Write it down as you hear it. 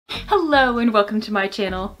Hello and welcome to my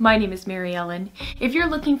channel. My name is Mary Ellen. If you're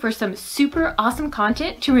looking for some super awesome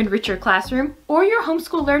content to enrich your classroom or your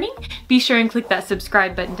homeschool learning, be sure and click that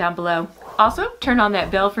subscribe button down below. Also, turn on that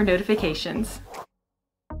bell for notifications.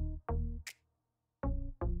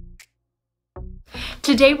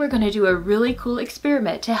 Today we're going to do a really cool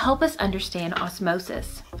experiment to help us understand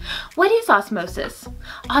osmosis. What is osmosis?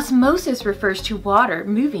 Osmosis refers to water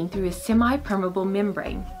moving through a semi-permeable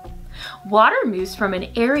membrane. Water moves from an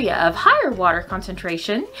area of higher water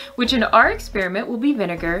concentration, which in our experiment will be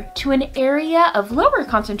vinegar, to an area of lower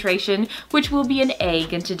concentration, which will be an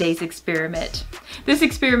egg in today's experiment. This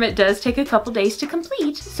experiment does take a couple days to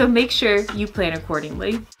complete, so make sure you plan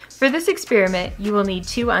accordingly. For this experiment, you will need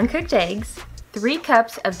 2 uncooked eggs, 3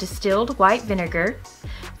 cups of distilled white vinegar,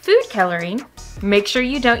 food coloring, make sure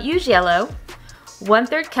you don't use yellow,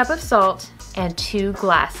 1/3 cup of salt, and 2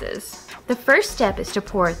 glasses. The first step is to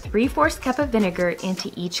pour 3/4 cup of vinegar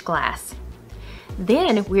into each glass.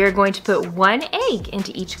 Then we are going to put 1 egg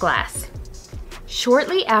into each glass.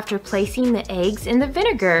 Shortly after placing the eggs in the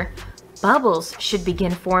vinegar, bubbles should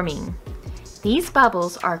begin forming. These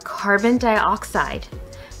bubbles are carbon dioxide.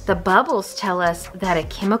 The bubbles tell us that a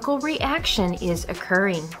chemical reaction is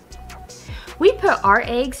occurring. We put our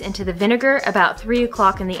eggs into the vinegar about 3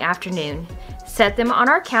 o'clock in the afternoon, set them on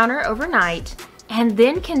our counter overnight, and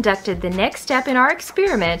then conducted the next step in our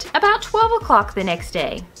experiment about 12 o'clock the next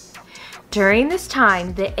day. During this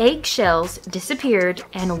time, the eggshells disappeared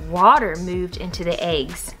and water moved into the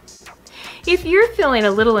eggs. If you're feeling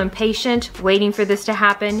a little impatient waiting for this to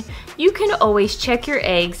happen, you can always check your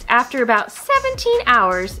eggs after about 17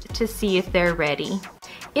 hours to see if they're ready.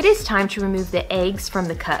 It is time to remove the eggs from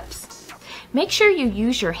the cups. Make sure you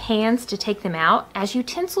use your hands to take them out, as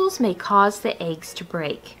utensils may cause the eggs to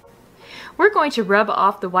break. We're going to rub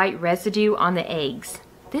off the white residue on the eggs.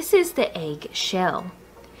 This is the egg shell.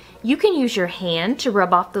 You can use your hand to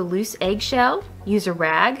rub off the loose egg shell, use a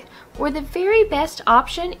rag, or the very best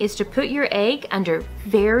option is to put your egg under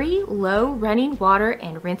very low running water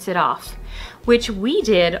and rinse it off, which we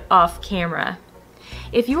did off camera.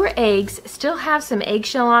 If your eggs still have some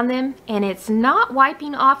eggshell on them and it's not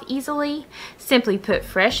wiping off easily, simply put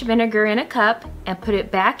fresh vinegar in a cup and put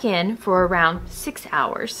it back in for around 6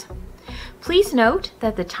 hours. Please note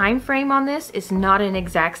that the time frame on this is not an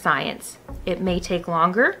exact science. It may take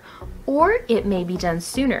longer or it may be done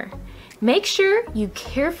sooner. Make sure you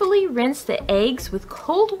carefully rinse the eggs with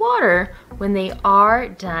cold water when they are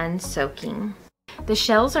done soaking. The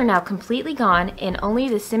shells are now completely gone and only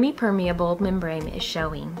the semi-permeable membrane is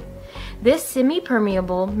showing. This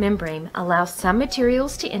semi-permeable membrane allows some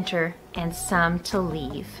materials to enter and some to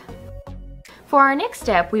leave. For our next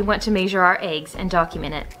step, we want to measure our eggs and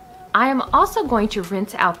document it. I am also going to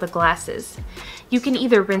rinse out the glasses. You can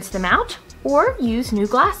either rinse them out or use new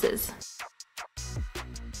glasses.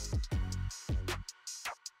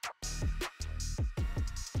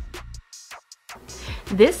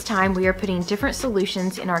 This time we are putting different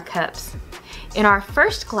solutions in our cups. In our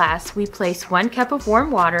first glass, we place 1 cup of warm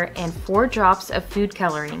water and 4 drops of food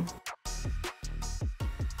coloring.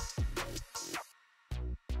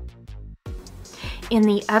 In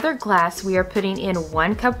the other glass, we are putting in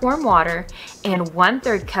 1 cup warm water and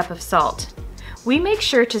 1/3 cup of salt. We make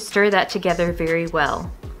sure to stir that together very well.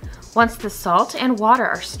 Once the salt and water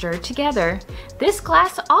are stirred together, this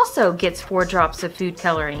glass also gets 4 drops of food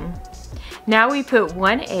coloring. Now we put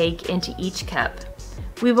 1 egg into each cup.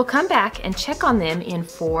 We will come back and check on them in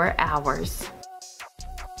 4 hours.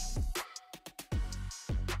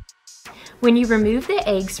 When you remove the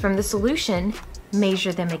eggs from the solution,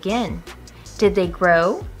 measure them again. Did they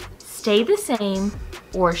grow, stay the same,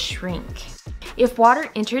 or shrink? If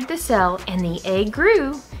water entered the cell and the egg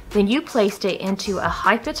grew, then you placed it into a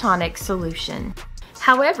hypotonic solution.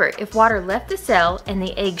 However, if water left the cell and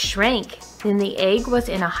the egg shrank, then the egg was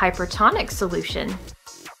in a hypertonic solution.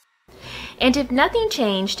 And if nothing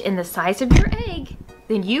changed in the size of your egg,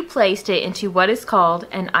 then you placed it into what is called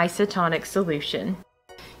an isotonic solution.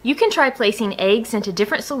 You can try placing eggs into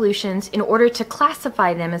different solutions in order to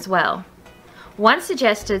classify them as well. One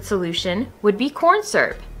suggested solution would be corn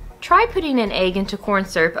syrup. Try putting an egg into corn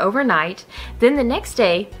syrup overnight, then the next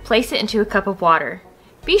day, place it into a cup of water.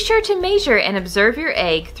 Be sure to measure and observe your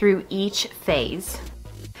egg through each phase.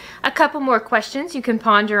 A couple more questions you can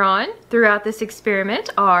ponder on throughout this experiment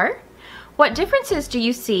are: what differences do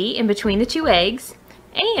you see in between the 2 eggs?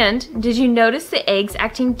 And did you notice the eggs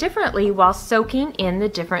acting differently while soaking in the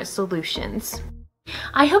different solutions?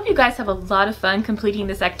 I hope you guys have a lot of fun completing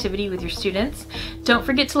this activity with your students. Don't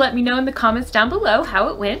forget to let me know in the comments down below how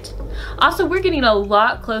it went. Also, we're getting a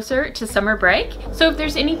lot closer to summer break, so if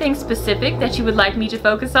there's anything specific that you would like me to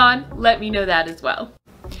focus on, let me know that as well.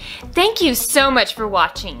 Thank you so much for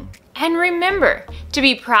watching. And remember to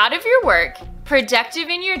be proud of your work, productive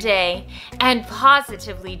in your day, and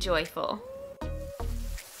positively joyful.